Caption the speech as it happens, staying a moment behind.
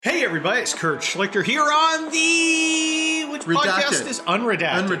everybody, it's Kurt Schlichter here on the... Which podcast is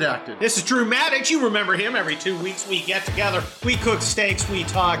Unredacted? Unredacted. This is Drew Maddox. You remember him. Every 2 weeks we get together, we cook steaks, we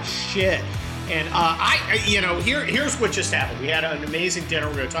talk shit. And here's what just happened. We had an amazing dinner.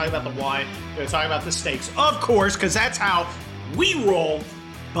 We're going to talk about the wine. We're going to talk about the steaks, of course, because that's how we roll.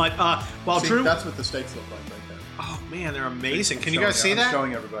 But Drew... That's what the steaks look like right there. Oh, man, they're amazing. Can you guys see that? I'm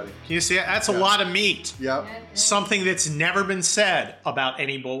showing everybody. Can you see it? That's a lot of meat. Yep. Something that's never been said about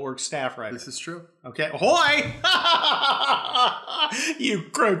any Bulwark staff writer. This is true. Okay. Ahoy! You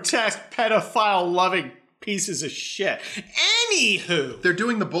grotesque, pedophile-loving pieces of shit. Anywho. They're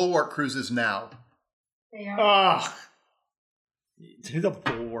doing the Bulwark cruises now. They are. Do the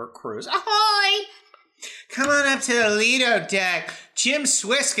Bulwark cruise. Ahoy! Come on up to the Lido deck. Jim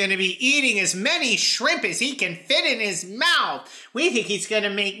Swiss going to be eating as many shrimp as he can fit in his mouth. We think he's going to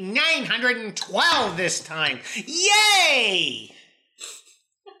make 912 this time. Yay!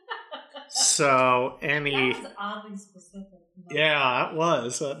 So, That was oddly specific. Yeah, it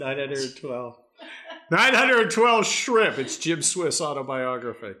was. 912. 912 shrimp. It's Jim Swiss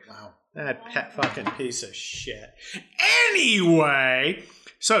autobiography. Wow. That pet fucking piece of shit. Anyway...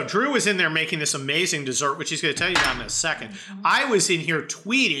 So Drew was in there making this amazing dessert, which he's going to tell you about in a second. I was in here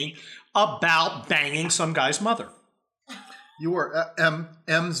tweeting about banging some guy's mother. You were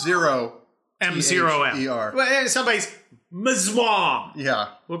M0. M0M. ER. Well, somebody's Ms. Mom. Yeah.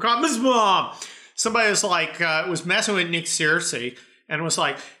 We'll call it Ms. Mom. Somebody was like, was messing with Nick Searcy and was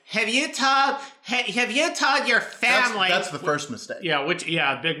like, have you told your family? That's the first mistake.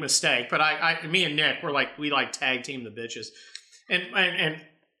 Yeah, big mistake. But me and Nick we tag team the bitches. And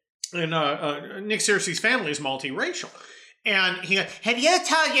Nick Searcy's family is multiracial. And he goes, have you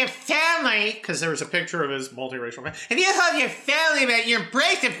told your family, because there was a picture of his multiracial family, have you told your family that you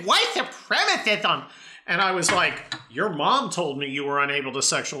embrace of white supremacism? And I was like, your mom told me you were unable to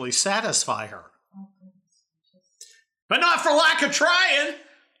sexually satisfy her. But not for lack of trying,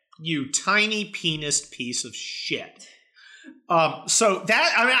 you tiny penis piece of shit. So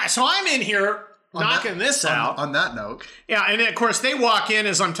I'm in here... knocking this out. On that note. Yeah, and of course they walk in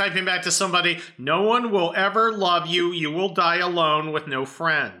as I'm typing back to somebody, no one will ever love you. You will die alone with no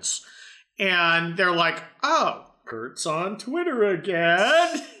friends. And they're like, oh, Kurt's on Twitter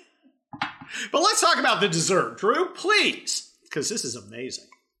again. But let's talk about the dessert, Drew, please, because this is amazing.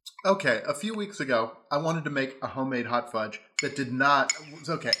 Okay, a few weeks ago, I wanted to make a homemade hot fudge that did not...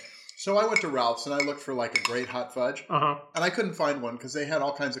 Okay. So I went to Ralph's and I looked for like a great hot fudge. And I couldn't find one because they had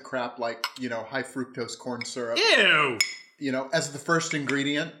all kinds of crap like, high fructose corn syrup. Ew! As the first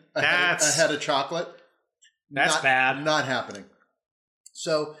ingredient ahead of chocolate. That's bad. Not happening.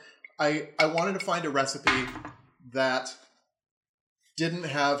 So I wanted to find a recipe that didn't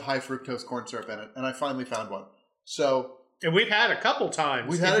have high fructose corn syrup in it. And I finally found one. So... And we've had a couple times.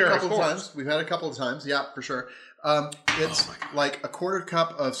 We've had a couple of times. Yeah, for sure. It's like a quarter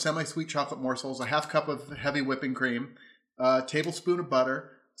cup of semi-sweet chocolate morsels, a half cup of heavy whipping cream, a tablespoon of butter,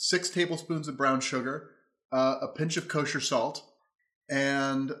 6 tablespoons of brown sugar, a pinch of kosher salt,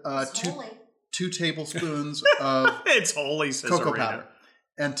 and 2 tablespoons of it's holy cocoa powder.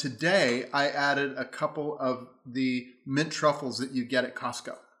 And today I added a couple of the mint truffles that you get at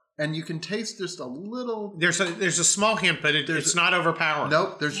Costco. And you can taste just a little... There's a small hint, but it's not overpowering.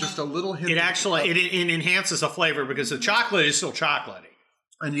 Nope, there's just a little hint. It actually it enhances the flavor because the chocolate is still chocolatey.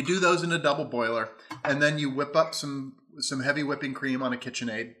 And you do those in a double boiler, and then you whip up some heavy whipping cream on a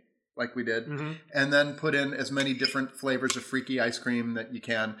KitchenAid, like we did, and then put in as many different flavors of freaky ice cream that you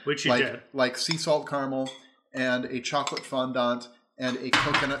can. Which you did. Like sea salt caramel, and a chocolate fondant, and a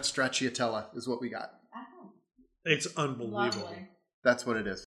coconut stracciatella is what we got. It's unbelievable. Lovely. That's what it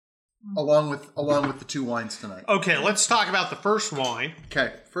is. Along with the 2 wines tonight. Okay, let's talk about the first wine.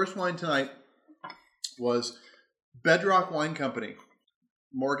 Okay, first wine tonight was Bedrock Wine Company.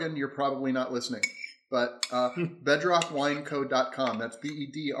 Morgan, you're probably not listening, but bedrockwineco.com. That's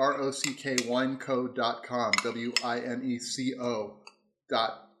BEDROCK wineco.com.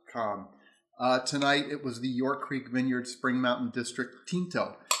 WINECO.com. Tonight it was the York Creek Vineyard Spring Mountain District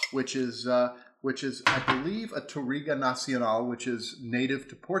Tinto, which is, I believe, a Touriga Nacional, which is native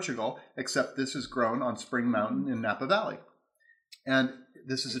to Portugal, except this is grown on Spring Mountain in Napa Valley. And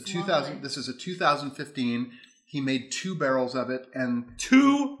this is a 2015. He made 2 barrels of it, and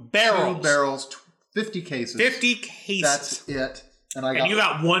 2 barrels. 2 barrels, 50 cases. 50 cases. That's it. And you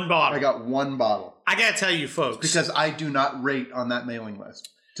got 1 bottle. I got 1 bottle. I gotta tell you, folks, because I do not rate on that mailing list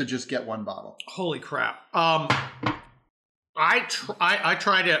to just get 1 bottle. Holy crap! I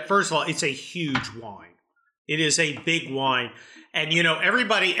tried it. First of all, it's a huge wine. It is a big wine, and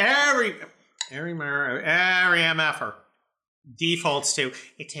everybody, every MFer defaults to,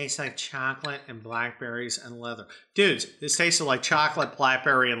 it tastes like chocolate and blackberries and leather. Dudes, this tasted like chocolate,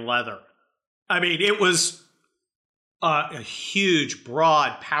 blackberry, and leather. I mean, it was a huge,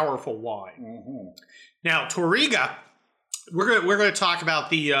 broad, powerful wine. Mm-hmm. Now, Touriga, we're going to talk about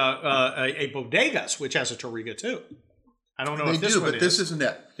the a bodegas, which has a Touriga too. I don't know if this one is. But this isn't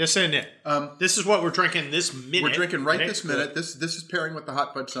it. This isn't it. This is what we're drinking this minute. We're drinking right this minute. This is pairing with the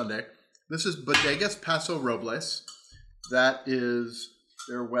Hot Fudge Sundae. This is Bodegas Paso Robles. That is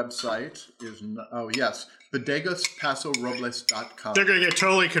their website. bodegaspassorobles.com. They're going to get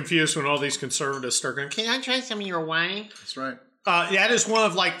totally confused when all these conservatives start going, can I try some of your wine? That's right. That is one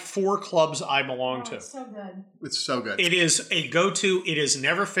of like 4 clubs I belong to. It's so good. It's so good. It is a go-to. It has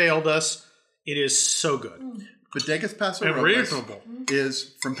never failed us. It is so good. Bodegas Paso And Robles reasonable.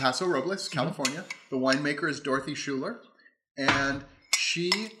 is from Paso Robles, California. The winemaker is Dorothy Schuler, and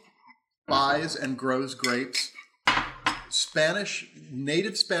she buys and grows grapes,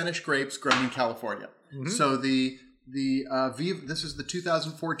 native Spanish grapes grown in California. Mm-hmm. So the Viva, this is the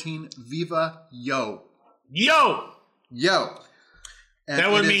 2014 Viva Yo. And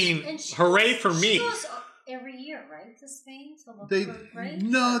that would mean hooray for me. She goes every year, right, to Spain to look for grapes?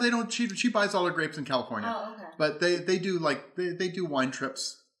 No, they don't. She buys all her grapes in California. Oh, okay. But they do they do wine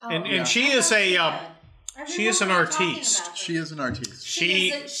trips. Oh, and she is she is an artiste. She is an artiste.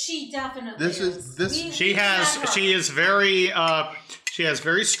 She definitely is. She has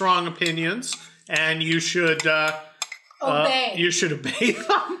very strong opinions, and you should obey. You should obey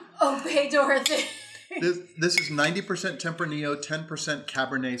them. Obey Dorothy. This is 90% Tempranillo, 10%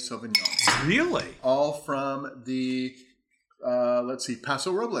 Cabernet Sauvignon. Really? All from the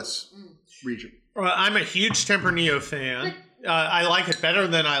Paso Robles region. Well, I'm a huge Tempranillo fan. I like it better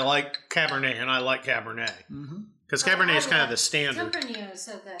than I like Cabernet, and I like Cabernet. Because Cabernet is kind of the standard. Tempranillo is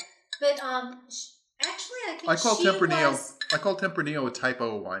so good. But actually, I think I call Tempranillo a Type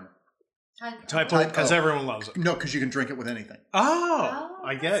O wine. Type O, because everyone loves it. No, because you can drink it with anything. Oh,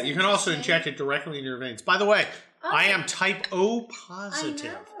 I get it. You can also inject it directly into your veins. By the way, I am Type O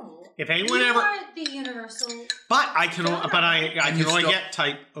positive. I know. If anyone you ever, are the universal. but I can only get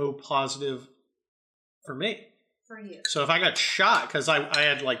Type O positive for me. For you. So if I got shot, because I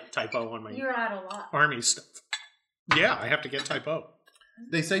had like Type O on my You're out a lot. Army stuff. Yeah, I have to get Type O.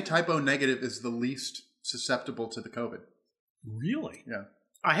 They say Type O negative is the least susceptible to the COVID. Really? Yeah.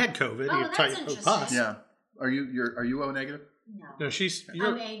 I had COVID. Oh, You're that's Type O interesting. positive. Yeah. Are you O negative? No. No,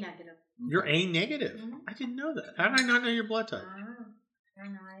 I'm A negative. You're A negative. Mm-hmm. I didn't know that. How did I not know your blood type? I don't know.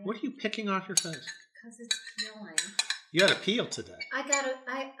 What are you picking off your face? Because it's peeling. You had a peel today. I've had a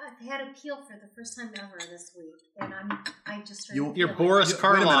peel for the first time ever this week, and I just started You're peeling. Boris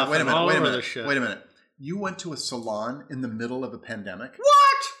Karloff. Wait a minute. You went to a salon in the middle of a pandemic?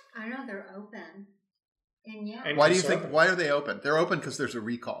 What? I know they're open, and yeah. And why do you think? Why are they open? They're open because there's a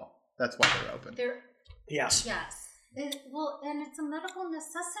recall. That's why they're open. Yes. Well, and it's a medical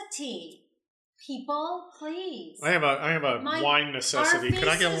necessity. People, please. I have a wine necessity. Could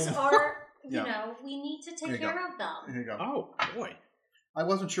I get a little more? You know, we need to take care of them. Here you go. Oh boy. I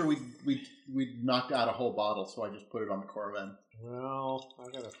wasn't sure we'd knocked out a whole bottle, so I just put it on the Corvin. Well, I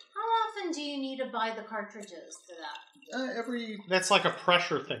gotta. How often do you need to buy the cartridges for that? That's like a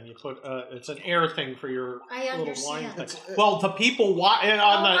pressure thing. You put it's an air thing for your little wine thing. Well, the people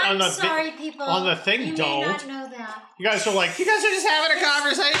sorry, people on the thing you don't. May not know that. You guys are just having a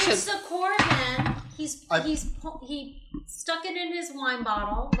conversation. It's the Corvin. He stuck it in his wine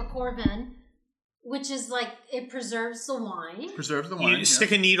bottle, the Corvin, which is like it preserves the wine. You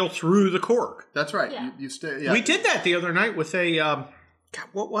stick a needle through the cork. That's right. Yeah. Yeah. We did that the other night with a. God,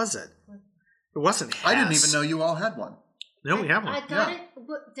 what was it? It wasn't Hess. I didn't even know you all had one. No, we have one. I got it.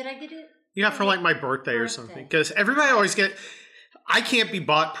 Did I get it? Yeah, for like my birthday or something. Because everybody always I can't be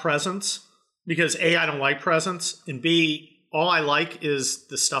bought presents because A, I don't like presents, and B, all I like is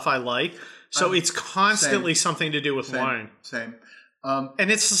the stuff I like. So it's constantly something to do with wine. Same. And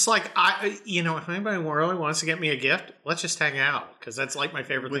it's just like, if anybody really wants to get me a gift, let's just hang out. Because that's like my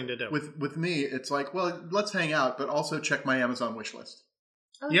favorite thing to do. With me, it's like, well, let's hang out, but also check my Amazon wish list.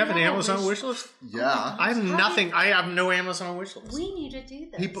 Oh, you have an Amazon wish list? Yeah. I have nothing. I have no Amazon wish list. We need to do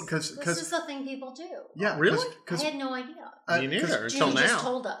this. This is the thing people do. Yeah. Really? I had no idea. Me neither, until Judy now. just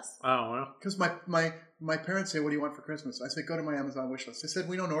told us. Oh, well. Because my parents say, what do you want for Christmas? I said, go to my Amazon wish list. They said,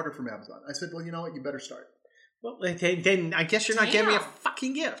 we don't order from Amazon. I said, well, you know what? You better start. Well, then I guess you're not giving me a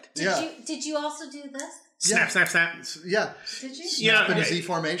fucking gift. Did you also do this? Snap. Yeah. Did you? Snap in a Z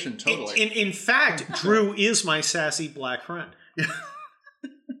formation, totally. In fact, Drew is my sassy black friend. Yeah.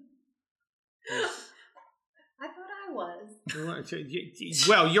 I thought I was.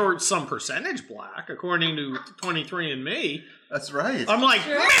 Well, you're some percentage black, according to 23andMe. That's right. I'm like,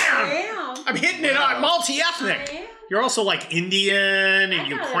 Sure, man, I am. I'm hitting it on I multi-ethnic. am. You're also like Indian and I got it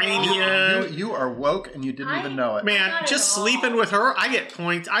Ukrainian. You are woke and you didn't even know it. Man, got it just all. sleeping with her, I get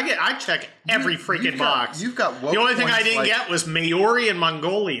points. I check every freaking box. You've got woke The only thing I points didn't get was Maori and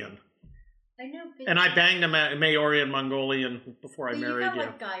Mongolian. I know. And I banged a Maori and Mongolian before I married you. you. Got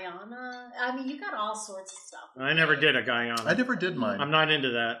like Guyana. I mean, you got all sorts of stuff. I never did a Guyana. I never did mine. I'm not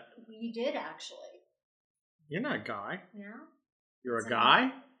into that. You did actually. You're not a guy. Yeah. You're a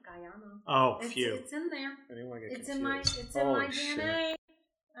guy? Guyana. Oh, phew. It's in there. I didn't want to get It's in my. confused. It's in my DNA.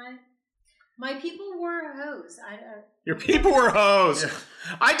 My people were hoes. Your people were hoes. Yeah.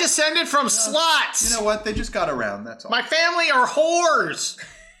 I descended from sluts. You know what? They just got around. That's all. My family are whores.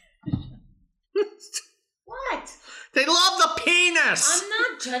 What? They love the penis. I'm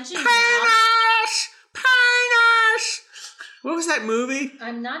not judging. Penis. Penis. What was that movie?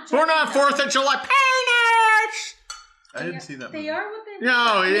 I'm not judging. Born on 4th of July. Penis. I didn't see that movie. They are what they. No,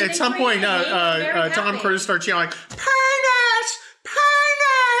 I mean, at they some point, bring it in, they're Tom happy. Cruise starts yelling, penis.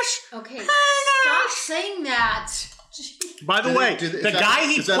 Penis. Okay, Penis. stop saying that. By the way, the guy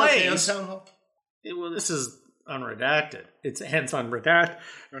he is that okay on plays. Town Hall? Well, this is unredacted. It's hence unredacted.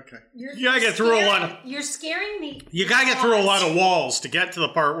 Okay. You gotta get through a lot of. You're scaring me. You gotta get through a lot of walls to get to the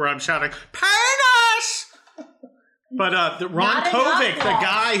part where I'm shouting penis. But the Ron Not Kovic, enough the walls.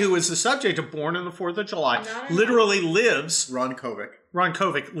 guy who was the subject of Born on the 4th of July, Not enough. literally lives. Ron Kovic. Ron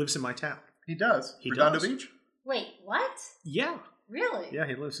Kovic lives in my town. He does. He Redondo does. Beach? Wait, what? Yeah, Really? yeah,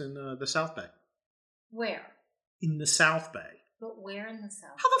 he lives in the South Bay. Where? In the South Bay. But where in the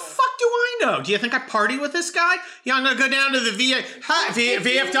South? How the Bay? fuck do I know? Do you think I party with this guy? Yeah, I'm gonna go down to the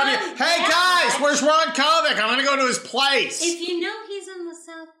VFW. know Hey that guys, much- where's Ron Kovic? I'm gonna go to his place. If you know he's in the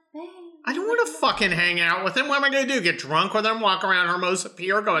South Bay. I don't want to fucking hang out with him. What am I going to do? Get drunk with him? Walk around Hermosa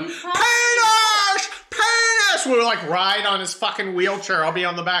Pier going, You probably- penis! Penis! We'll like ride on his fucking wheelchair. I'll be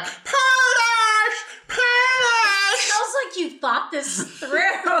on the back. Penis! Penis! Sounds like you thought this through.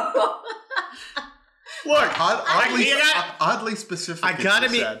 Look, Oddly specific. I gotta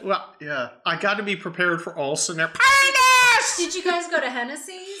as you be, said. well, Yeah. I gotta be prepared for all scenarios. Penis! Did you guys go to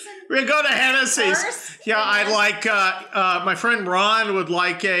Hennessy's? We go to Hennessy's. First? Yeah, I'd like, my friend Ron would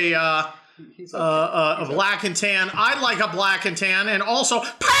like a black and tan. I'd like a black and tan, and also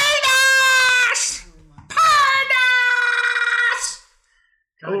penis! Penis!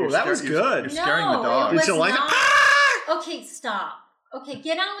 Oh, that was good. You're scaring the No, dog. it Did you was like not. it? Okay, stop. Okay,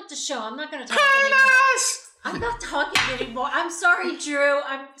 get on with the show. I'm not going to talk anymore. Penis! I'm not talking anymore. I'm sorry, Drew.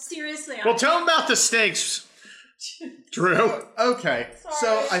 I'm seriously. Well, tell him about the steaks, Drew. Okay, Sorry.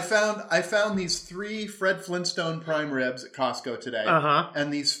 so I found these 3 Fred Flintstone prime ribs at Costco today, Uh-huh.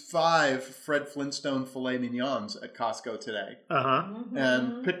 and these 5 Fred Flintstone filet mignons at Costco today, Uh-huh.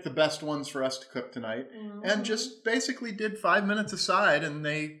 and picked the best ones for us to cook tonight, and just basically did 5 minutes aside, and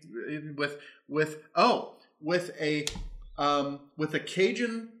they with a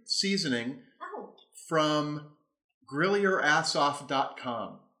Cajun seasoning Oh. from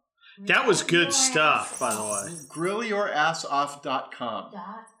grillyourassoff.com. That was good stuff, by the way. grillyourassoff.com.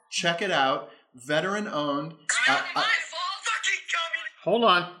 Check it out. Veteran owned. Hold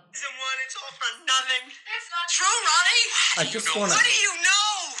on. It's all for nothing. It's not true, Ronnie. I just want What to... do you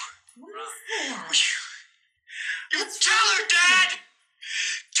know? What is that? You What's tell wrong her, with Dad.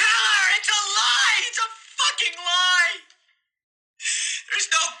 Tell her it's a lie. It's a fucking lie. There's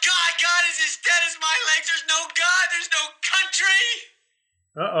no God. God is as dead as my legs. There's no God. There's no country.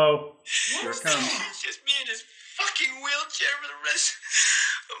 Uh-oh. Here it comes. It's just me in this fucking wheelchair for the rest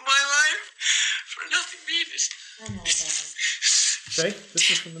of my life. For nothing, Beavis. I know that. See?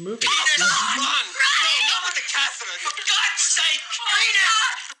 This is from the movie. Penis, run! No, not with the catheter. For God's sake,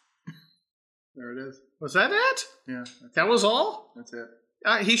 Penis! There it is. Was that it? Yeah, That was all? that's it.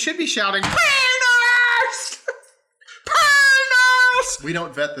 He should be shouting, penis! Penis! We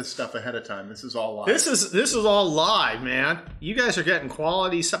don't vet this stuff ahead of time. This is all live. This is all live, man. You guys are getting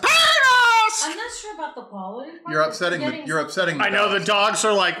quality stuff. Penis! I'm not sure about the quality part. You're upsetting the. You're upsetting the. I know the dogs. dogs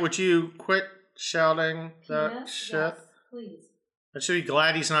are like, would you quit shouting that Penis? shit? Yes, please. I should be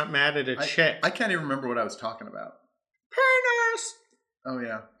glad he's not mad at a chick. I can't even remember what I was talking about. Penis! Oh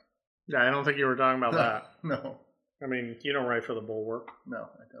yeah. Yeah, I don't think you were talking about that. No, I mean, you don't write for the Bulwark. no,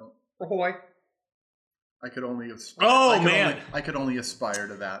 I don't. Ahoy. I could only aspire. Oh, man. I could only aspire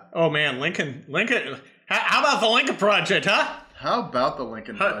to that. Oh, man, Lincoln. How about the Lincoln Project, huh? How about the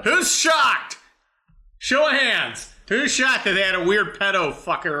Lincoln Project? Who's shocked? Show of hands. Who's shocked that they had a weird pedo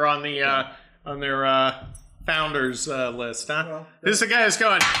fucker on the on their founders list, huh? Well, This is the guy that's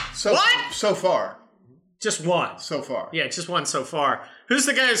going, So what? so far. Just one. So far. Yeah, just one so far. Who's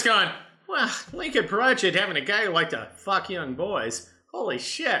the guy who's gone, well, Lincoln Project having a guy who liked to fuck young boys. Holy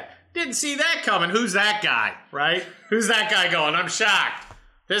shit. Didn't see that coming. Who's that guy, right? Who's that guy going, I'm shocked.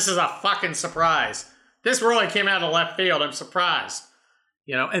 This is a fucking surprise. This really came out of left field. I'm surprised.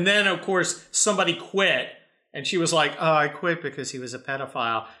 You know, and then, of course, somebody quit. And she was like, oh, I quit because he was a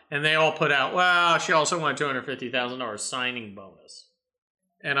pedophile. And they all put out, well, she also won $250,000 signing bonus.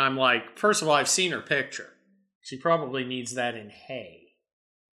 And I'm like, first of all, I've seen her picture. She probably needs that in hay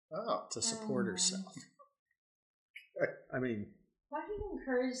to support herself. I mean, why do you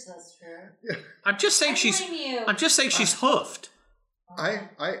encourage this, Drew? I'm just saying she's hoofed.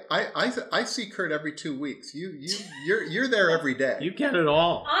 I see Kurt every 2 weeks. You're there every day. You get it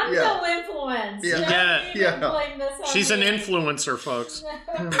all. I'm no influence. Yeah. You get it. Yeah. She's an influencer, folks.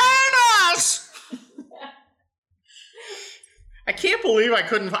 Penis! I can't believe I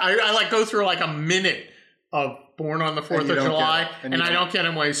couldn't. I like go through like a minute of Born on the 4th of July, and I don't get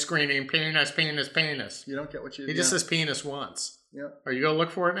him while he's screaming penis, penis, penis. You don't get what you. He just says penis once. Yeah. Are you gonna look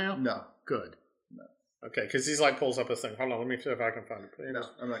for it now? No. Good. No. Okay, because he's like pulls up a thing. Hold on, let me see if I can find it. No,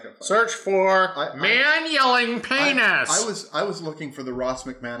 I'm not gonna find Search for man yelling penis. I was looking for the Ross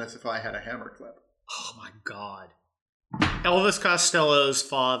McManus if I had a hammer clip. Oh my God. Elvis Costello's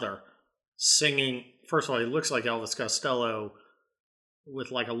father singing. First of all, he looks like Elvis Costello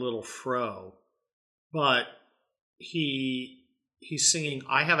with like a little fro, but he's singing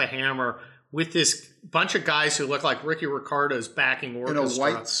I Have a Hammer with this bunch of guys who look like Ricky Ricardo's backing orchestra. In a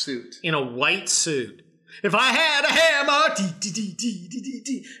white suit. In a white suit. If I had a hammer,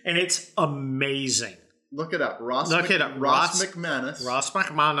 and it's amazing. Look it up. Ross McManus. Ross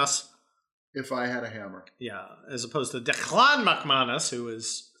McManus. If I had a hammer. Yeah, as opposed to Declan McManus, who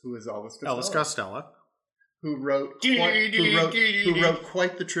is Elvis Costello. Who wrote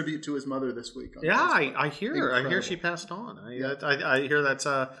quite the tribute to his mother this week. Yeah, I hear. Incredible. I hear she passed on. I hear that's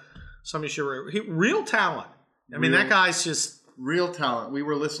somebody should real talent. I mean, that guy's just real talent. We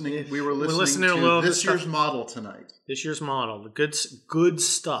were listening to a little this year's model tonight. This year's model, the good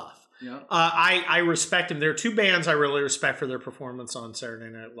stuff. Yeah. I respect him. There are two bands I really respect for their performance on Saturday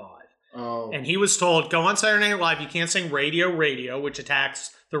Night Live. Oh. And he was told, go on Saturday Night Live. You can't sing radio, which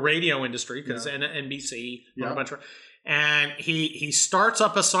attacks the radio industry because NBC, a bunch of, and he starts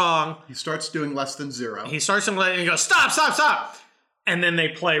up a song. He starts doing less than zero. He starts and he goes, stop. And then they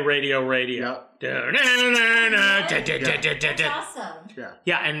play radio. That's awesome.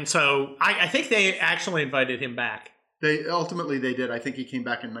 Yeah, and so I think they actually invited him back. They did. I think he came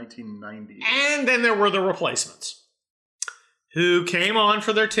back in 1990. And then there were the Replacements, who came on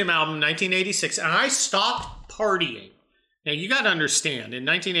for their Tim album in 1986, and I stopped partying. Now, you got to understand, in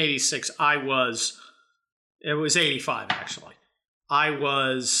 1986, it was 85, actually.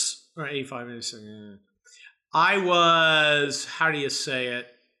 Or 85, 86, how do you say it?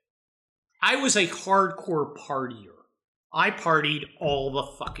 I was a hardcore partier. I partied all the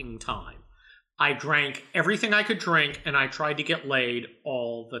fucking time. I drank everything I could drink, and I tried to get laid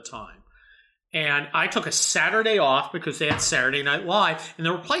all the time. And I took a Saturday off because they had Saturday Night Live, and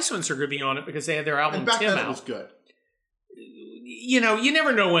the Replacements are going to be on it because they had their album Tim out. And back then it was good. You know, you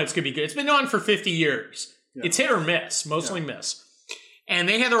never know when it's going to be good. It's been on for 50 years. Yeah. It's hit or miss, mostly miss. And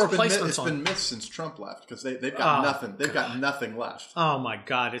they had the Replacements on. It's been missed since Trump left because they've got nothing. They've got nothing left. Oh my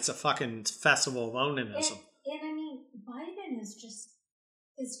God! It's a fucking festival of onanism. And I mean, Biden is just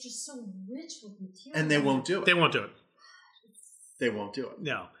so rich with material. And they won't do it. They won't do it. They won't do it.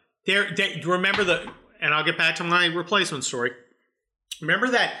 No. Remember and I'll get back to my Replacement story. Remember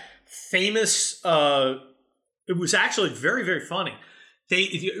that famous, it was actually very, very funny.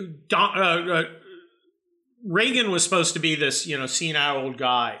 Reagan was supposed to be this, senile old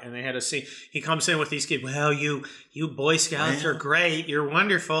guy, and they had a scene. He comes in with these kids. Well, you Boy Scouts are great. You're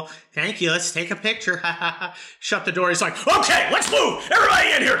wonderful. Thank you. Let's take a picture. Shut the door. He's like, okay, let's move. Everybody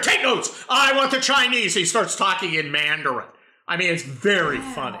in here. Take notes. I want the Chinese. He starts talking in Mandarin. I mean, it's very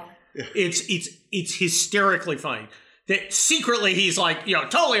funny. Yeah. It's hysterically funny. That secretly he's like,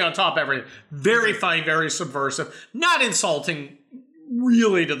 totally on top of everything. Very funny, very subversive. Not insulting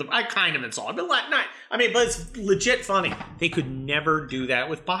really to I kind of insult, but but it's legit funny. They could never do that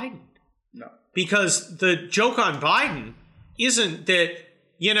with Biden. No. Because the joke on Biden isn't that,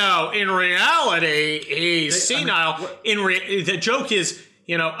 in reality, he's senile. The joke is,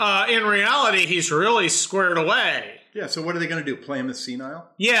 in reality, he's really squared away. Yeah, so what are they going to do? Play him as senile?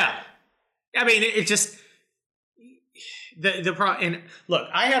 Yeah. I mean, it just... The problem... And look,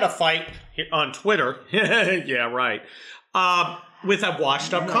 I had a fight on Twitter. Yeah, right. With a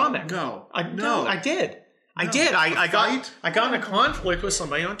washed-up comic. I did. I got in a conflict with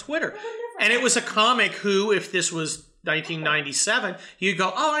somebody on Twitter. And it was a comic who, if this was 1997, you'd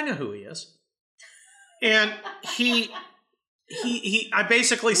go, oh, I know who he is. And I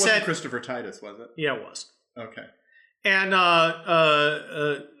basically said, Christopher Titus, was it? Yeah, it was. Okay. And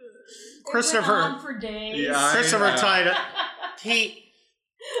Christopher, it went on for days. Yeah, Christopher Titus,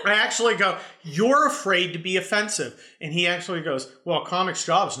 I actually go, you're afraid to be offensive. And he actually goes, well, a comic's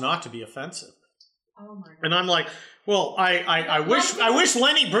job is not to be offensive. Oh my God. And I'm like, well, I wish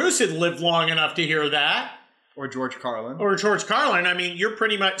Lenny Bruce had lived long enough to hear that. Or George Carlin. I mean, you're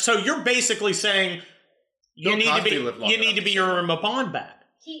pretty much, so you're basically saying you need to be your Irma Bond back.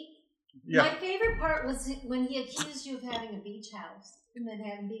 My favorite part was when he accused you of having a beach house in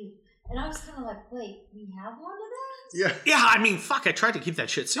Manhattan Beach. And I was kind of like, wait, we have one of those? Yeah, I mean, fuck, I tried to keep that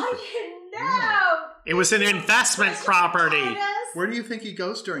shit secret. I didn't know. It was an investment property. Where do you think he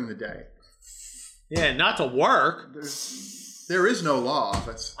goes during the day? Yeah, not to work. There is no law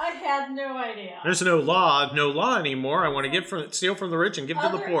office. I had no idea. There's no law anymore. I want to steal from the rich and give to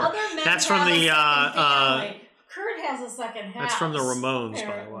the poor. That's from the Kurt has a second house. That's from the Ramones,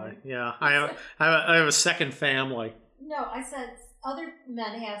 apparently. By the way. Yeah, I have a second family. No, I said other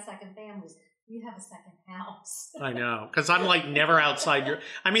men have second families. You have a second house. I know, because I'm like never outside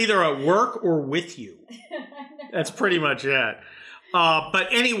I'm either at work or with you. That's pretty much it. But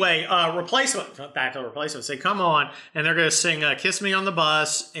anyway, back to Replacement. Say, come on, and they're going to sing "Kiss Me on the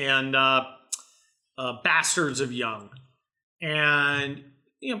Bus" and "Bastards of Young," and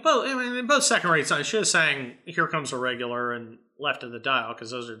both second-rate songs. I should have sang "Here Comes a Regular" and "Left of the Dial"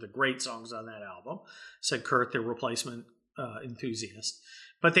 because those are the great songs on that album. Said Kurt, the Replacement enthusiast.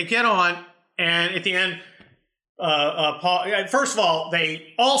 But they get on, and at the end, Paul. First of all,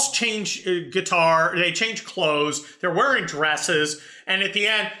 they all change guitar. They change clothes. They're wearing dresses, and at the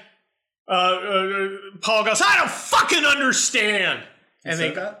end, Paul goes, "I don't fucking understand." And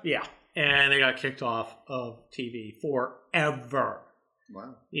they got kicked off of TV forever.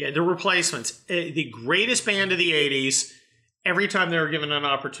 Wow. Yeah, the Replacements, the greatest band of the '80s. Every time they were given an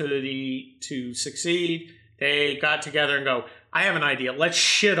opportunity to succeed, they got together and go, "I have an idea. Let's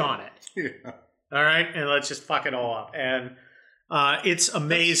shit on it." Yeah. All right, and let's just fuck it all up. And it's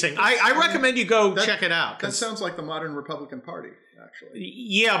amazing. I recommend you go check it out. That sounds like the modern Republican Party, actually.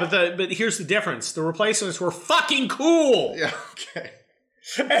 Yeah, but here's the difference. The Replacements were fucking cool. Yeah, okay.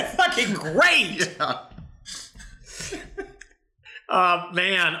 And fucking great. Yeah.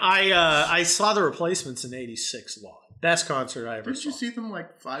 Man, I saw the Replacements in '86 live. Best concert I ever saw. Did you see them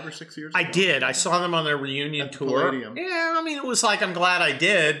like 5 or 6 years ago? I did. I saw them on their reunion at tour. Palladium. Yeah, I mean, it was like, I'm glad I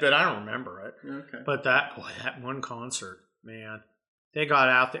did, but I don't remember it. Okay. But that one concert, man, they got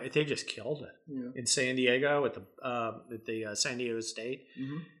out there. They just killed it in San Diego at the San Diego State.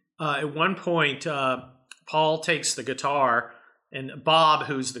 Mm-hmm. At one point, Paul takes the guitar, and Bob,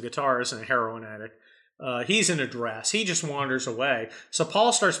 who's the guitarist and a heroin addict, he's in a dress. He just wanders away. So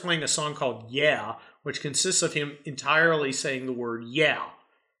Paul starts playing a song called "Yeah," which consists of him entirely saying the word "yeah,"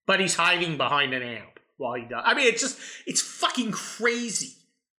 but he's hiding behind an amp while he does. I mean, it's fucking crazy.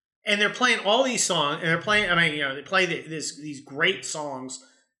 And they're playing all these songs, and they play these great songs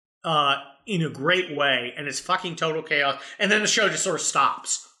in a great way, and it's fucking total chaos. And then the show just sort of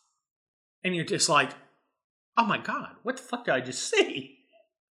stops, and you're just like, "Oh my God, what the fuck did I just see?"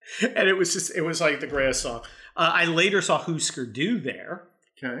 And it was like the greatest song. I later saw Husker Du there.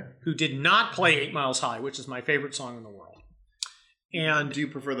 Okay. Who did not play 8 Miles High, which is my favorite song in the world. And do you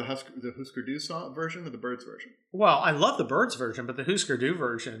prefer the Husker Du song version or the Byrds version? Well, I love the Byrds version, but the Husker Du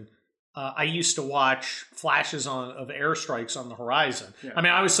version, I used to watch flashes of airstrikes on the horizon. Yeah. I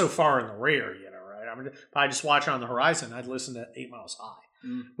mean, I was so far in the rear, right? I mean, if I just watch it on the horizon, I'd listen to 8 Miles High,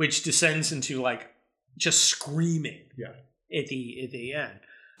 which descends into like just screaming at the end.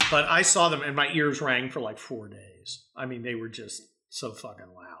 But I saw them, and my ears rang for like 4 days. I mean, they were just so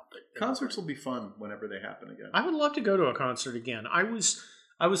fucking loud. Concerts will be fun whenever they happen again. I would love to go to a concert again. I was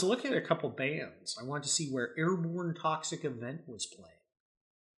looking at a couple bands. I wanted to see where Airborne Toxic Event was playing.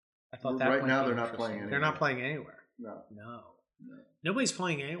 I thought that right now they're not playing anywhere. They're not playing anywhere. No. Nobody's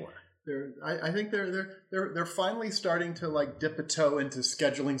playing anywhere. I think they're finally starting to like dip a toe into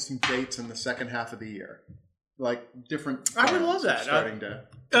scheduling some dates in the second half of the year. Like different. I would love that. Starting to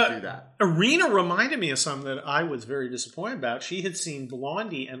do that. Arena reminded me of something that I was very disappointed about. She had seen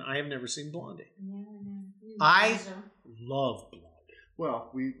Blondie, and I have never seen Blondie. I love Blondie.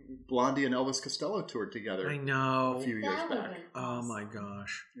 Well, Blondie and Elvis Costello toured together. I know. A few years back. Oh my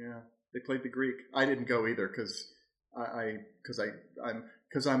gosh. Yeah, they played the Greek. I didn't go either because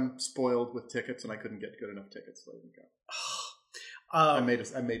I'm spoiled with tickets and I couldn't get good enough tickets, so I didn't go. I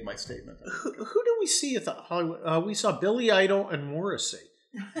made my statement. Who do we see at the Hollywood? We saw Billy Idol and Morrissey.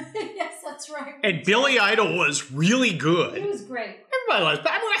 Yes, that's That's right. And Billy Idol was really He good. was great. Everybody loves.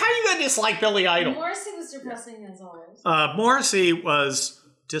 How are you going to dislike Billy Idol? Morrissey was depressing as always. Morrissey was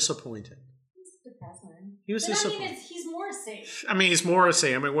disappointing. He's depressing. He was But disappointing. he's Morrissey. I mean, he's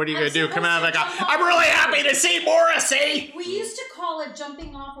Morrissey. I mean, what are you going to do? Come out supposed like, to jump I'm off really a happy to see Morrissey. We used to call it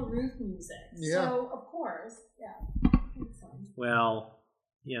jumping off a roof music. Yeah. So, of course, yeah. Makes sense. Well,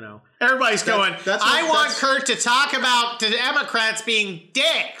 everybody's going, I want Kurt to talk about the Democrats being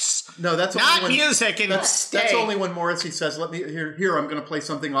dicks. No, that's not only when, music and that's only when Morrissey says, "Let me here. I'm going to play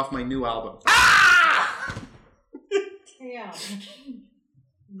something off my new album." Ah! Yeah.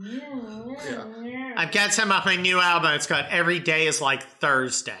 I've got some off my new album. It's got Every Day is Like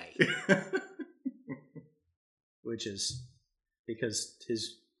Thursday. Which is because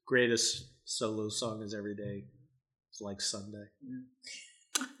his greatest solo song is Every Day is Like Sunday.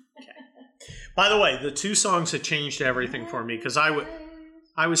 Okay. By the way, the two songs that changed everything for me, because I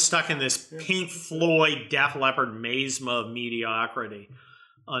was stuck in this Pink Floyd, Def Leppard mazma of mediocrity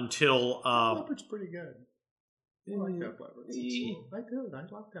until... Leppard's pretty good. I like Def Leppard. I like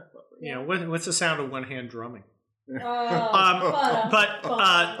Def Leppard. Yeah, what's the sound of one hand drumming? But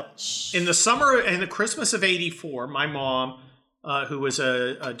in the Christmas of '84, my mom, who was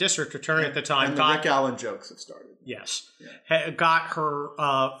a district attorney at the time, and the Rick Allen jokes have started. Yes, got her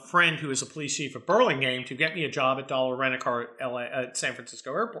friend, who was a police chief at Burlingame, to get me a job at Dollar Rent-A-Car at San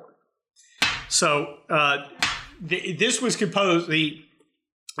Francisco Airport. So this was composed. The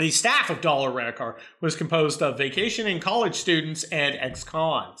staff of Dollar Rent-A-Car was composed of vacationing college students and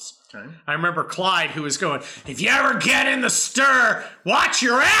ex-cons. Okay. I remember Clyde, who was going, if you ever get in the stir, watch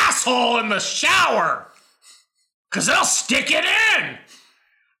your asshole in the shower, because they'll stick it in.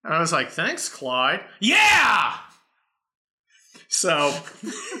 And I was like, thanks, Clyde. Yeah! So,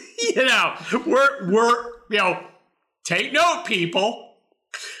 we're take note, people.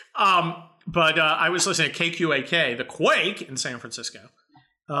 But I was listening to KQAK, the Quake in San Francisco.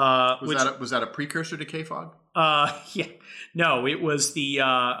 Was that a precursor to K-Fog? Yeah. No, it was the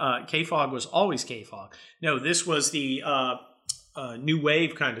K-Fog was always K-Fog. No, this was the new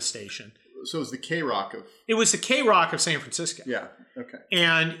wave kind of station. So it was the K-Rock of... It was the K-Rock of San Francisco. Yeah, okay.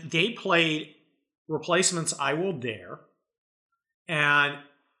 And they played Replacement's I Will Dare and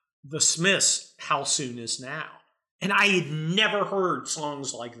the Smiths' How Soon Is Now. And I had never heard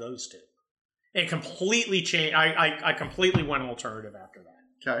songs like those two. It completely changed. I completely went alternative after that.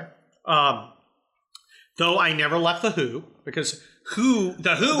 Okay. Though I never left the Who, because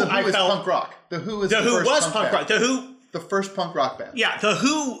the Who I is felt punk rock. The Who is the Who was punk rock. The Who, the first punk rock band. Yeah, the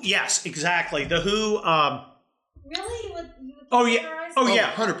Who. Yes, exactly. The Who. Really? You would oh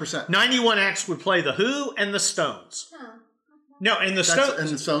yeah. 100%. 91X would play the Who and the Stones. Huh. No, and the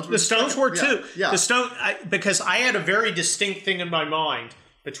Stones. The Stones were too. Yeah. Because I had a very distinct thing in my mind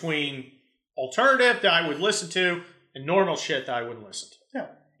between alternative that I would listen to and normal shit that I wouldn't listen to. Yeah.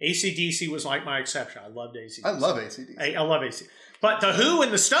 AC/DC was like my exception. I loved AC/DC. I love AC/DC. I love AC. But the Who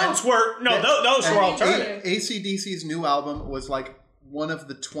and the Stones those were alternative. AC/DC's new album was like one of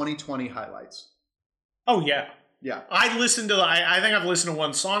the 2020 highlights. Oh, yeah. Yeah. I listened to, I think I've listened to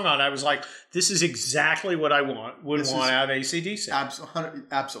one song on it. I was like, this is exactly what I want out of AC/DC.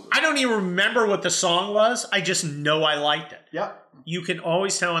 Absolutely. I don't even remember what the song was. I just know I liked it. Yeah. You can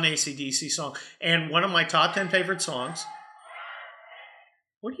always tell an AC/DC song. And one of my top 10 favorite songs.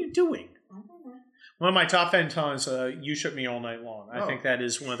 What are you doing? I don't know. One of my top 10 songs, You Shook Me All Night Long. I think that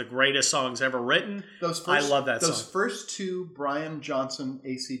is one of the greatest songs ever written. I love that song. Those first two Brian Johnson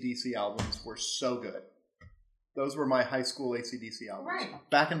AC/DC albums were so good. Those were my high school AC/DC albums. Right.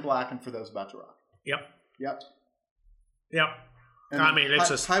 Back in Black and For Those About to Rock. Yep. And I mean, it's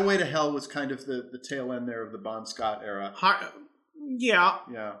just... Highway to Hell was kind of the tail end there of the Bon Scott era. Yeah.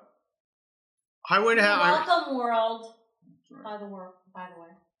 Highway to Hell... Welcome, world. Right. By the way.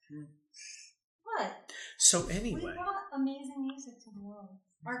 What? So anyway... We brought amazing music to the world.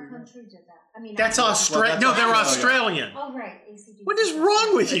 Our country did that. I mean, that's Australian. No, they're Australian. Oh, right. AC/DC. What is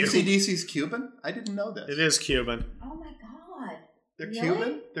wrong with you? AC/DC's Cuban? I didn't know this. It is Cuban. Oh, my God. They're really?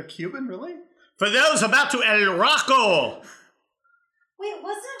 Cuban? They're Cuban, really? For those about to El Rocco. Wait,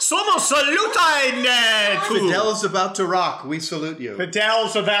 wasn't... Somos saluta Fidel's about to rock. We salute you.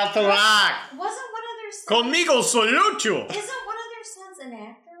 Fidel's about to rock. Wasn't one of their sons... Conmigo salute you. Isn't one of their sons an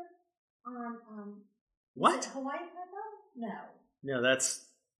actor on... What? Hawaii Five-O? No. No, that's...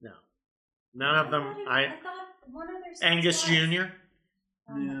 No. None of them... I thought one of their sons Angus was. Jr.? Yeah,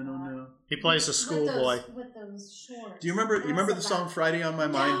 I don't know. He plays a schoolboy. With those shorts. Do you remember the song Friday on My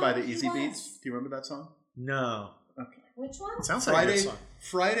Mind by the Easy Beats? Do you remember that song? No. Okay. Which one? It sounds like a good song.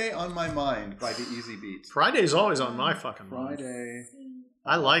 Friday on My Mind by the Easy Beats. Friday's always on my fucking mind. Friday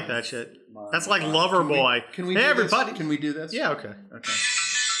I like that shit. That's like Loverboy. Can we hey, do everybody. This? Can we do this? Yeah, okay. Okay.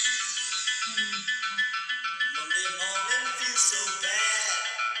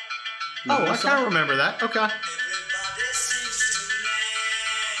 Oh, I kind of remember that. Okay.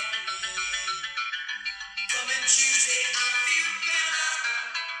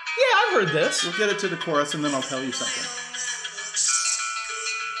 Yeah, I've heard this. We'll get it to the chorus and then I'll tell you something.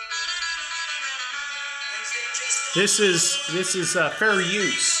 This is fair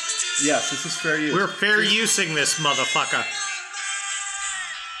use. Yes, this is fair use. We're fair using this motherfucker.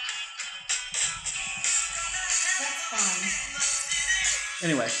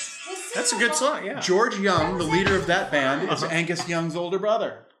 Anyway, that's a good song. Yeah. George Young, the leader of that band, is Angus Young's older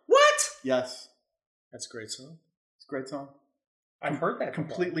brother. What? Yes, That's a great song. it's a great song. I've heard that.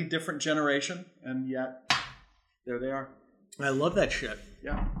 Completely different generation, and yet there they are. I love that shit.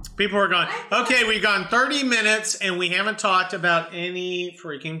 Yeah. People are going, okay, we've gone 30 minutes and we haven't talked about any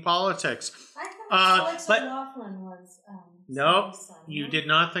freaking politics. I thought Alex but- O'Loughlin was. Nope. Sonny's son, You no? did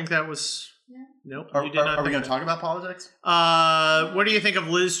not think that was... No? Nope. Are, you did not are we think going to that. talk about politics? What do you think of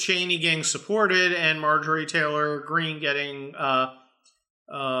Liz Cheney getting supported and Marjorie Taylor Greene getting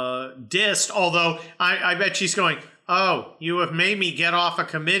dissed? Although I bet she's going, oh, you have made me get off a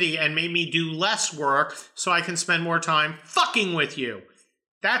committee and made me do less work so I can spend more time fucking with you.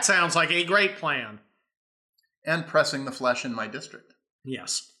 That sounds like a great plan. And pressing the flesh in my district.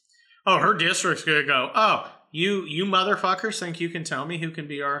 Yes. Oh, her district's going to go, oh, you motherfuckers think you can tell me who can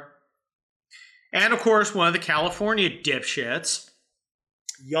be our... And, of course, one of the California dipshits,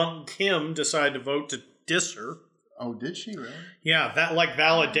 Young Kim, decided to vote to diss her. Oh, did she really? Yeah, that like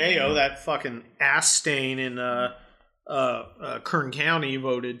Valadeo, that fucking ass stain in Kern County,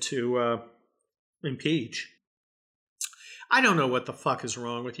 voted to impeach. I don't know what the fuck is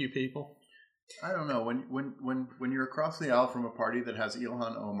wrong with you people. I don't know. When you're across the aisle from a party that has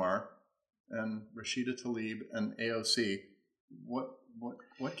Ilhan Omar and Rashida Tlaib and AOC,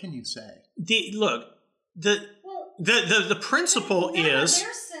 what can you say? The principle None is of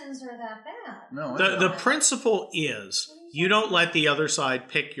their sins are that bad. No, the principle is you don't let the other side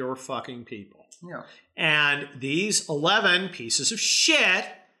pick your fucking people. Yeah. And these 11 pieces of shit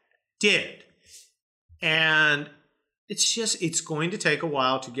did. And it's going to take a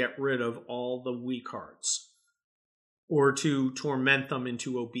while to get rid of all the weak hearts or to torment them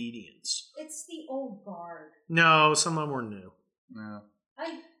into obedience. It's the old guard. No, some of them were new. Yeah.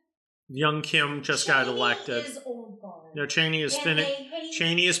 Young Kim just got elected. Is old guard. No, Cheney has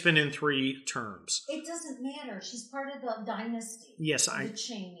been in 3 terms. It doesn't matter. She's part of the dynasty. Yes, the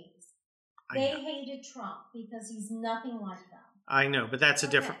Cheneys. They hated Trump because he's nothing like them. I know, but that's a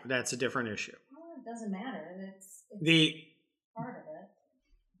different issue. Well, it doesn't matter. It's part of it.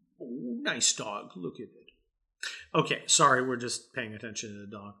 Oh, nice dog. Look at it. Okay, sorry, we're just paying attention to the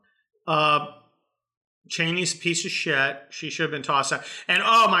dog. Cheney's a piece of shit. She should have been tossed out. And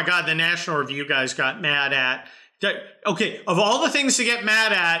oh my God, the National Review guys got mad at. Okay, of all the things to get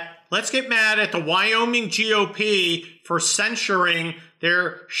mad at, let's get mad at the Wyoming GOP for censuring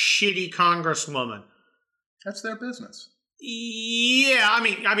their shitty congresswoman. That's their business. Yeah,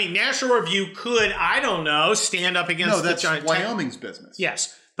 I mean, National Review could, I don't know, stand up against No, that's Wyoming's business.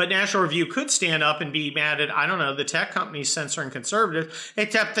 Yes. But National Review could stand up and be mad at, I don't know, the tech companies censoring conservatives,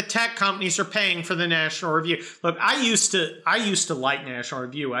 except the tech companies are paying for the National Review. Look, I used to like National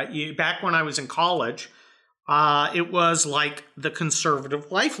Review. Back when I was in college, it was like the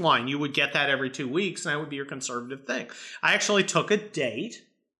conservative lifeline. You would get that every 2 weeks, and that would be your conservative thing. I actually took a date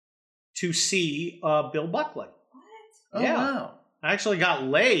to see Bill Buckley. What? Oh, Yeah. wow. I actually got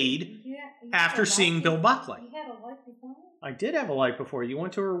laid after seeing Bill Buckley. You had a life before? I did have a life before. You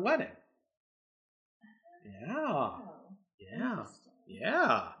went to her wedding. Yeah. Oh, Yeah.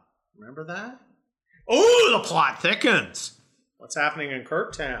 Yeah. Remember that? Oh, the plot thickens. What's happening in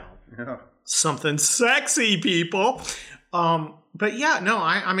Kirktown? Yeah. Something sexy, people. But yeah, no,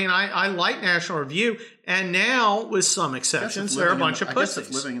 I like National Review, and now, with some exceptions, they're a bunch of pussies. I guess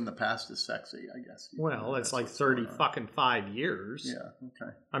if living in the past is sexy, I guess. Well, it's like 35 years. Yeah,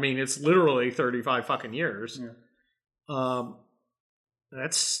 okay. I mean, it's literally 35 fucking years. Yeah.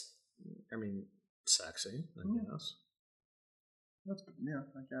 That's, sexy, I guess. I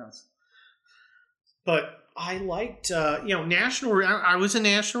guess. But I liked, I was a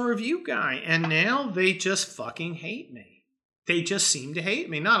National Review guy, and now they just fucking hate me. They just seem to hate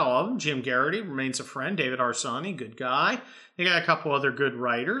me. Not all of them. Jim Garrity remains a friend. David Arsani, good guy. They got a couple other good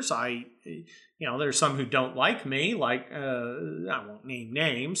writers. There's some who don't like me, like, I won't name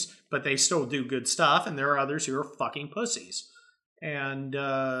names, but they still do good stuff, and there are others who are fucking pussies. And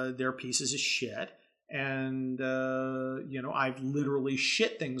they're pieces of shit. And, I've literally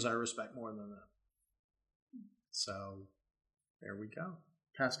shit things I respect more than them. So, there we go.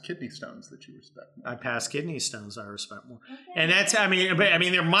 Past kidney stones that you respect more. I pass kidney stones I respect more. Okay. And that's,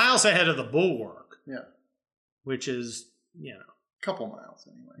 they're miles ahead of the bulwark. Yeah. Which is, couple miles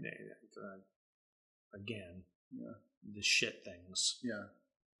anyway. Again. Yeah. The shit things. Yeah.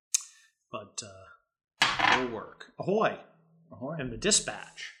 But, bulwark. Ahoy. Ahoy. And the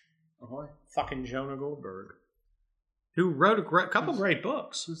Dispatch. Ahoy. Fucking Jonah Goldberg. Who wrote a couple great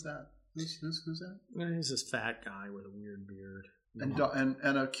books. Who's that? Who's that? He's this fat guy with a weird beard. And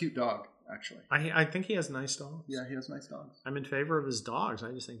a cute dog, actually. I think he has nice dogs. Yeah, he has nice dogs. I'm in favor of his dogs.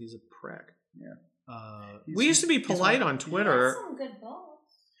 I just think he's a prick. Yeah. We used to be polite on Twitter. He has some good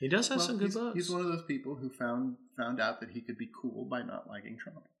books. He does have some good books. He's one of those people who found out that he could be cool by not liking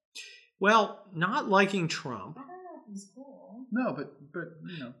Trump. Well, not liking Trump. I don't know if he's cool. No, but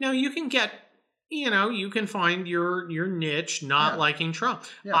No, you can get... you can find your niche not liking Trump.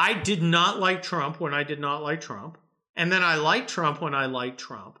 Yeah. I did not like Trump when I did not like Trump. And then I liked Trump when I liked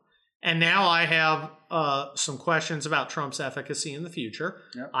Trump. And now I have some questions about Trump's efficacy in the future.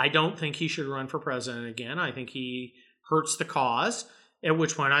 Yep. I don't think he should run for president again. I think he hurts the cause, at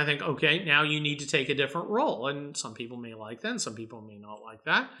which point I think, okay, now you need to take a different role. And some people may like that, and some people may not like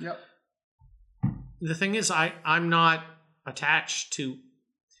that. Yep. The thing is, I'm not attached to...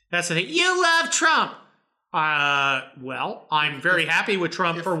 That's the thing. You love Trump. Well, I'm very happy with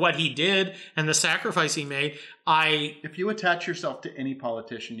Trump for what he did and the sacrifice he made. If you attach yourself to any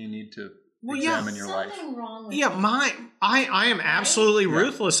politician, you need to examine your life. Something wrong with I am absolutely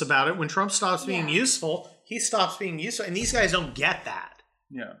ruthless about it. When Trump stops being useful, he stops being useful, and these guys don't get that.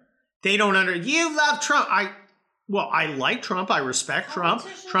 Yeah, they don't you love Trump. I like Trump. I respect Trump.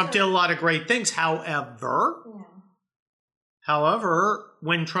 Trump did a lot of great things. However,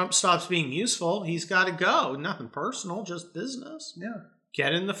 when Trump stops being useful, he's got to go. Nothing personal, just business. Yeah.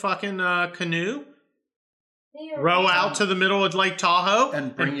 Get in the fucking canoe, row out to the middle of Lake Tahoe,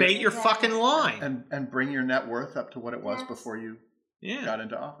 and bait your fucking line. And bring your net worth up to what it was before you got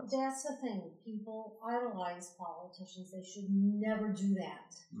into office. That's the thing. People idolize politicians. They should never do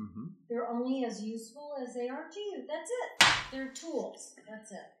that. Mm-hmm. They're only as useful as they are to you. That's it. They're tools.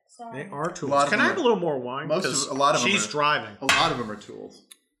 That's it. Sorry. They are tools. Can I have a little more wine? A lot of them she's driving. A lot of them are tools.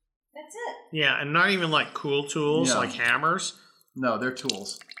 That's it. Yeah, and not even like cool tools like hammers. No, they're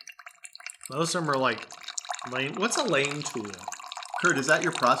tools. Most of them are like lame. What's a lame tool? Kurt, is that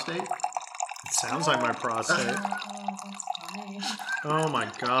your prostate? It sounds like my prostate. That's funny. Oh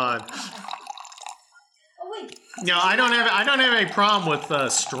my god. Oh wait. No, I don't have any problem with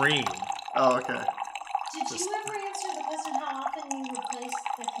stream. Oh, okay. Did you ever answer the question how often you replace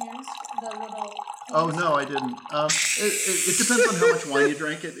the cans, the little? Oh no, I didn't. It depends on how much wine you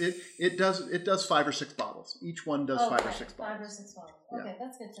drink. It does 5 or 6 bottles. Each one does 5 or 6 bottles. 5 or 6 bottles. Okay,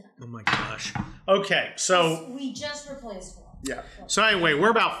 that's good to know. Oh my gosh. Okay, so we just replaced one. Yeah. So anyway,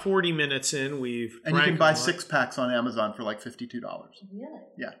 we're about 40 minutes in. You can buy 6 packs on Amazon for like $52. Really?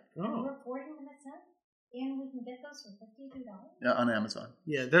 Yeah. Oh. We're 40 minutes in, and we can get those for $52. Yeah, on Amazon.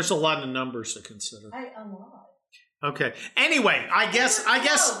 Yeah, there's a lot of numbers to consider. A lot. Okay. Anyway, I guess.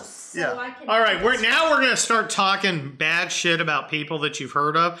 Yeah. All right. We're going to start talking bad shit about people that you've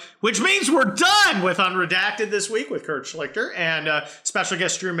heard of, which means we're done with Unredacted this week with Kurt Schlichter and special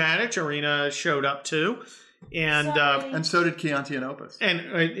guest Drew Maddich. Arena showed up too, and so did Chianti and Opus,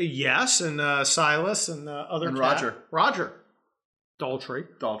 and yes, and Silas and other and cat. Roger, Daltrey,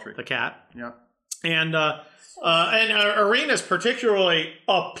 the cat. Yeah, and Arena's particularly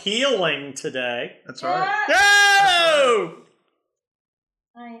appealing today. That's right. No!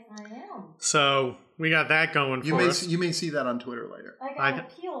 I am. So we got that going for us. You may see that on Twitter later. I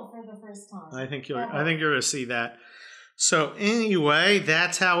got appeal for the first time. I think you're going to see that. So anyway,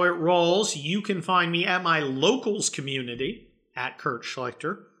 that's how it rolls. You can find me at my locals community at Kurt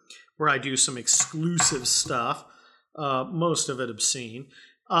Schlichter, where I do some exclusive stuff. Most of it obscene.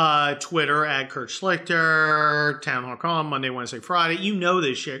 Twitter at Kurt Schlichter, Townhall.com, Monday, Wednesday, Friday. You know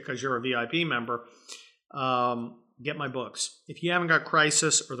this shit because you're a VIP member. Get my books. If you haven't got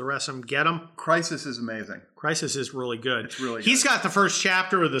Crisis or the rest of them, get them. Crisis is amazing. Crisis is really good. It's really good. He's got the first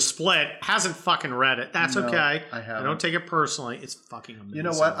chapter of The Split. Hasn't fucking read it. That's okay. I haven't. I don't take it personally. It's fucking amazing. You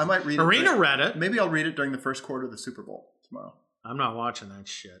know what? I might read it. Arena read it. Maybe I'll read it during the first quarter of the Super Bowl tomorrow. I'm not watching that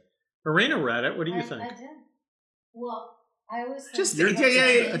shit. Arena read it. What do you think? I did. Well, I was just dude.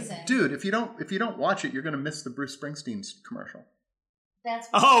 If you don't watch it, you're going to miss the Bruce Springsteen's commercial.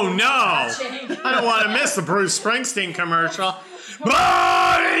 Oh no! I don't want to miss the Bruce Springsteen commercial. But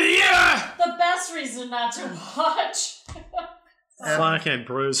yeah, the best reason not to watch. Fucking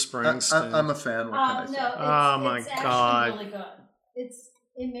Bruce Springsteen. I'm a fan. What can I say? No, it's actually really good.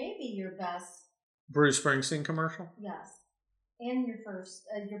 It may be your best. Bruce Springsteen commercial? Yes. And your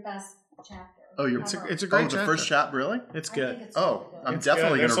best chapter. Oh, it's a great chapter. The first chapter, really? It's good. It's really good. I'm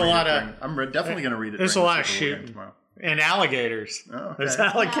definitely going to read it. I'm definitely going to read it. There's a lot of shooting tomorrow. And alligators. Oh, okay. There's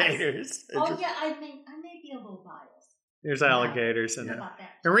alligators. Yes. Oh, yeah, I may be a little biased. There's alligators in it.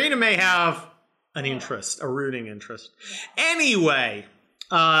 Irina may have an interest, a rooting interest. Yeah. Anyway,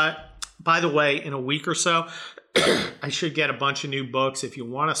 by the way, in a week or so, I should get a bunch of new books. If you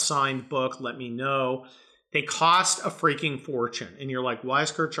want a signed book, let me know. They cost a freaking fortune. And you're like, why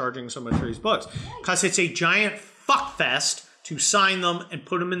is Kurt charging so much for these books? Because it's a giant fuckfest to sign them and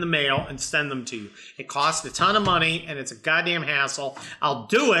put them in the mail and send them to you. It costs a ton of money and it's a goddamn hassle. I'll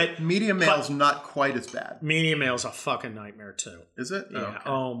do it. Media mail's not quite as bad. Media mail's a fucking nightmare too. Is it? Yeah. Okay.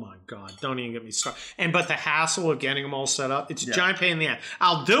 Oh my God. Don't even get me started. But the hassle of getting them all set up, it's a giant pain in the ass.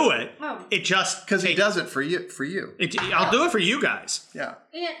 I'll do it. It just because he does it for you. I'll do it for you guys. Yeah.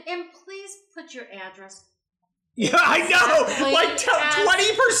 And please put your address. Yeah, I know. Like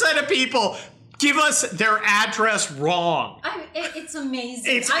 20% of people give us their address wrong. It's amazing.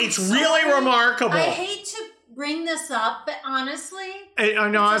 It's really remarkable. I hate to bring this up, but honestly,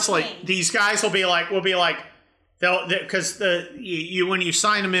 honestly, these guys will be like, because when you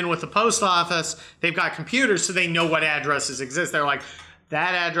sign them in with the post office, they've got computers, so they know what addresses exist. They're like,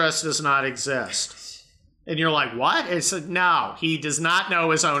 that address does not exist, and you're like, what? It's no, he does not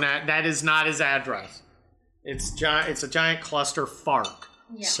know his own. That is not his address. It's a giant cluster fark.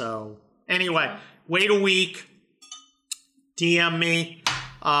 Yeah. So. Anyway, wait a week, DM me,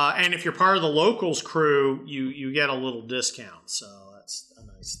 and if you're part of the locals crew, you get a little discount, so that's a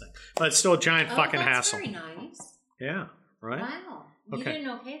nice thing. But it's still a giant fucking hassle. Very nice. Yeah, right? Wow. You didn't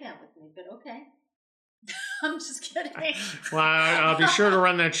okay that with me, but okay. I'm just kidding. Well, I'll be sure to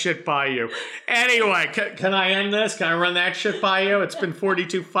run that shit by you. Anyway, can I end this? Can I run that shit by you? It's been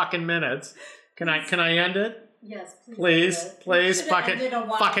 42 fucking minutes. Can I end it? Yes, please.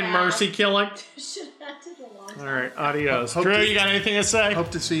 Fucking mercy killing. Should have ended a long time. All right, adios. Drew, you got anything to say? Hope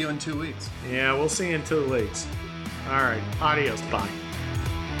to see you in 2 weeks. Yeah, we'll see you in 2 weeks. All right, adios. Bye.